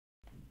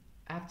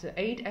After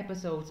 8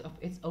 episodes of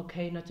It's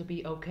Okay Not to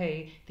Be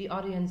Okay, the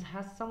audience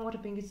has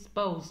somewhat been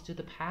exposed to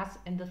the past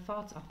and the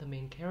thoughts of the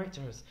main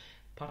characters.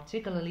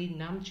 Particularly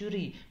Nam Joo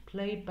Ri,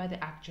 played by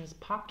the actress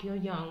Park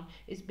Kyu-young,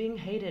 is being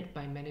hated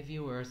by many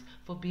viewers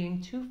for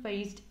being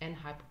two-faced and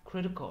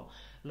hypocritical,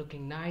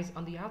 looking nice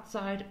on the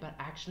outside but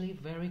actually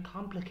very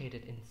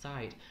complicated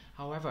inside.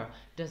 However,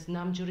 does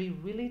Nam Joo Ri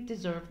really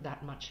deserve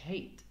that much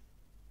hate?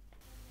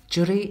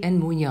 Joo Ri and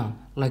Moo-young,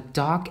 like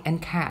dog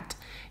and cat.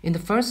 In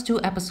the first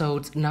 2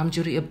 episodes, Nam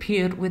Joo Ri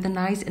appeared with a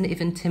nice and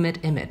even timid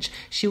image.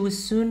 She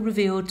was soon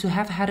revealed to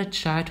have had a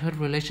childhood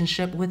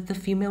relationship with the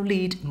female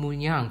lead,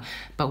 Moo-young,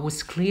 but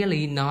was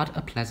clearly not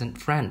a pleasant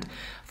friend.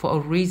 For a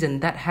reason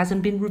that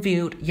hasn't been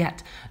revealed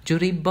yet, Joo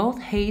Ri both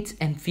hates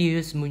and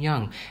fears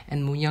Moo-young,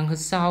 and Moo-young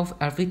herself,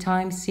 every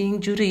time seeing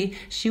Joo Ri,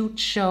 she would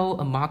show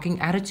a mocking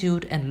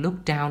attitude and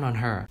look down on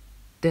her.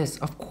 This,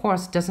 of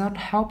course, does not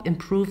help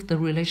improve the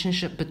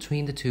relationship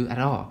between the two at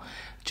all.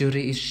 Joo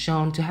Ri is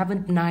shown to have a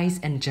nice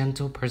and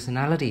gentle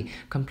personality,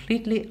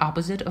 completely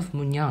opposite of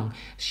Moo-young.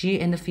 She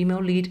and the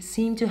female lead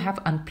seem to have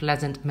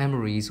unpleasant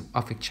memories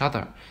of each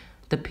other.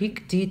 The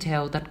peak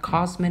detail that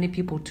caused many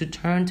people to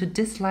turn to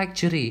dislike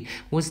Joo Ri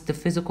was the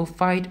physical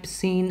fight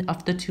scene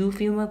of the 2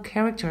 female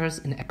characters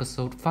in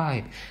episode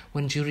 5,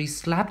 when Joo Ri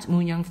slapped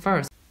Moo-young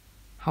first.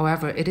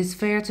 However, it is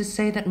fair to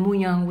say that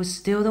Moo-young was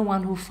still the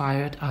one who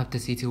fired up the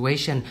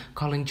situation,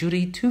 calling Joo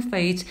Ri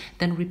two-faced,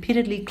 then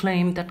repeatedly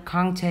claimed that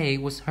Kang Tae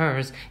was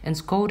hers and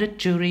scolded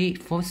Joo Ri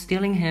for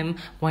stealing him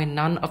while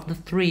none of the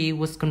 3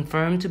 was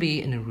confirmed to be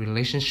in a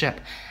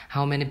relationship.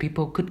 How many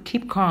people could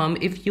keep calm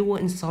if you were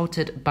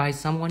insulted by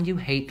someone you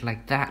hate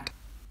like that?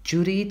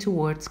 Joo Ri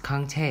towards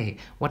Kang Tae.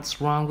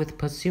 What's wrong with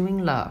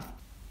pursuing love?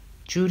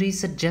 Joo Ri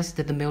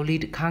suggested the male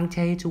lead Kang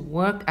Tae to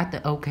work at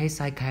the OK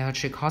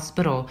Psychiatric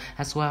Hospital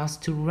as well as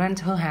to rent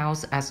her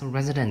house as a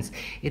residence.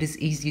 It is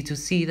easy to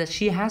see that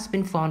she has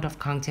been fond of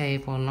Kang Tae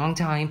for a long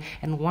time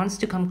and wants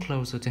to come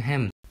closer to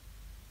him.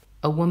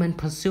 A woman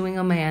pursuing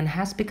a man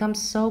has become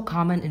so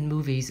common in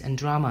movies and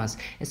dramas,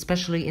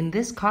 especially in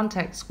this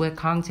context where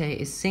Kang Tae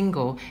is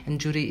single and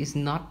Joo Ri is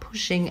not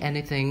pushing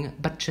anything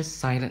but just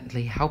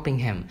silently helping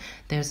him.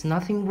 There's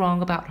nothing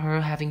wrong about her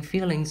having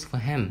feelings for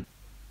him.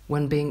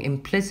 When being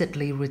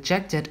implicitly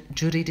rejected,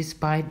 Joo Ri,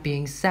 despite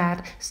being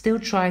sad, still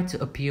tried to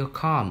appear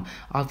calm.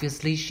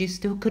 Obviously, she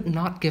still could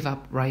not give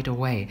up right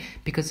away,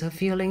 because her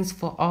feelings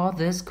for all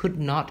this could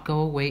not go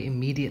away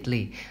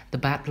immediately. The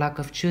bad luck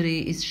of Joo Ri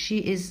is she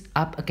is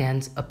up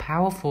against a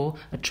powerful,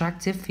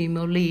 attractive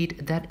female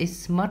lead that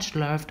is much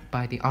loved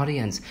by the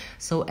audience,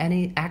 so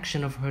any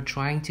action of her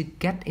trying to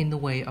get in the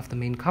way of the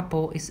main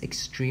couple is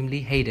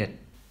extremely hated.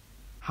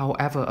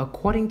 However,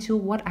 according to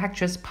what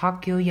actress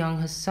Park Kyu-young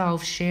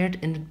herself shared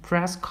in the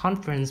press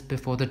conference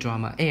before the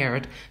drama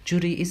aired, Joo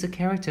Ri is a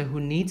character who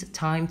needs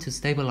time to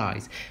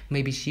stabilize.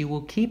 Maybe she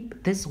will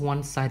keep this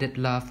one-sided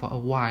love for a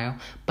while,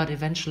 but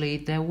eventually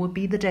there will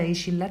be the day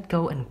she let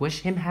go and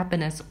wish him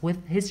happiness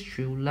with his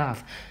true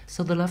love.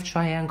 So the love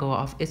triangle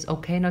of It's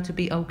Okay Not to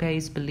Be Okay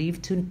is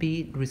believed to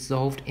be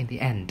resolved in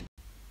the end.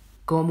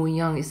 Go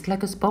Moo-young is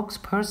like a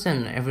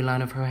spokesperson. Every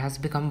line of her has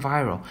become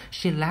viral.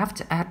 She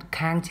laughed at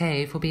Kang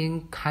Tae for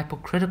being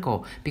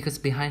hypocritical because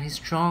behind his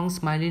strong,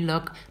 smiley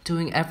look,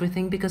 doing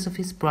everything because of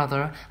his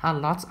brother, are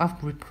lots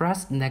of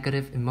repressed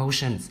negative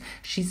emotions.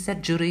 She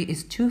said Joo Ri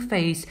is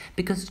two-faced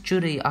because Joo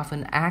Ri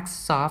often acts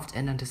soft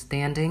and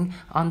understanding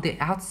on the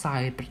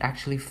outside but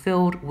actually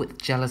filled with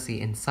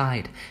jealousy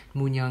inside.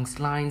 Moo-young's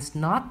lines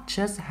not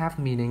just have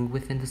meaning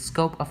within the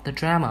scope of the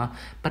drama,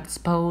 but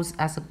pose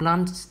as a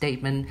blunt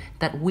statement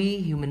that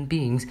we human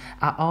beings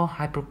are all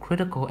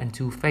hypocritical and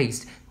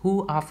two-faced,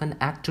 who often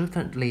act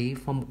differently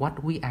from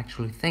what we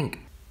actually think.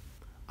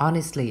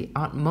 Honestly,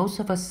 aren't most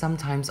of us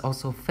sometimes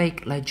also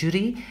fake like Joo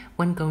Ri?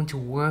 When going to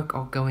work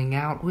or going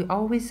out, we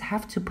always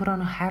have to put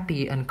on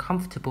happy and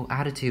comfortable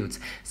attitudes.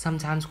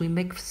 Sometimes we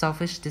make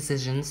selfish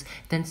decisions,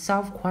 then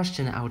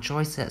self-question our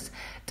choices.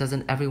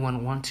 Doesn't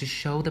everyone want to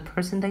show the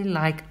person they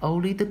like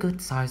only the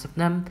good sides of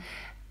them?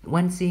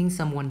 When seeing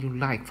someone you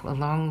like for a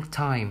long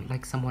time,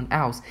 like someone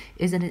else,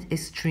 isn't it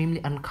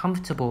extremely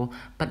uncomfortable?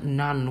 But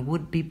none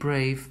would be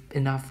brave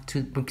enough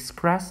to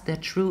express their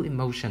true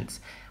emotions.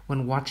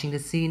 When watching the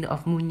scene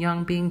of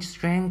Moo-young being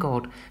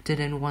strangled, did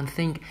anyone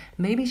think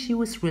maybe she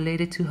was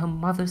related to her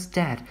mother's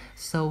death,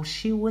 so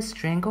she was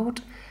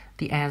strangled?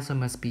 The answer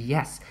must be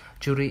yes.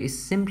 Joo Ri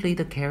is simply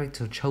the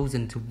character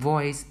chosen to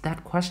voice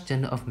that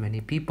question of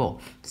many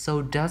people.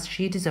 So does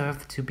she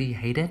deserve to be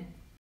hated?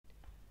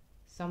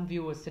 Some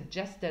viewers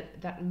suggested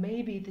that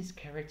maybe this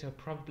character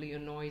probably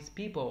annoys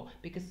people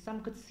because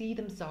some could see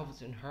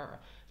themselves in her.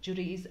 Joo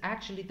Ri is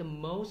actually the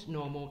most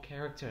normal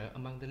character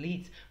among the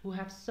leads who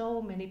have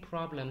so many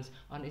problems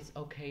on It's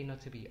Okay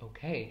Not to Be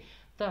Okay.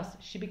 Thus,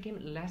 she became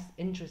less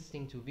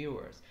interesting to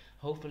viewers.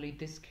 Hopefully,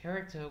 this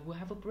character will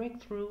have a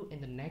breakthrough in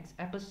the next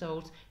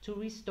episodes to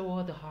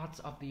restore the hearts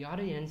of the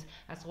audience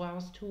as well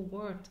as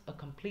toward a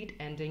complete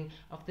ending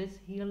of this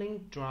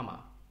healing drama.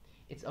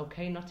 It's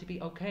Okay Not to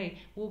Be Okay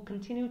will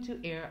continue to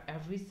air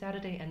every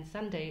Saturday and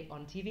Sunday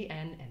on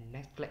TVN and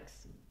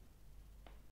Netflix.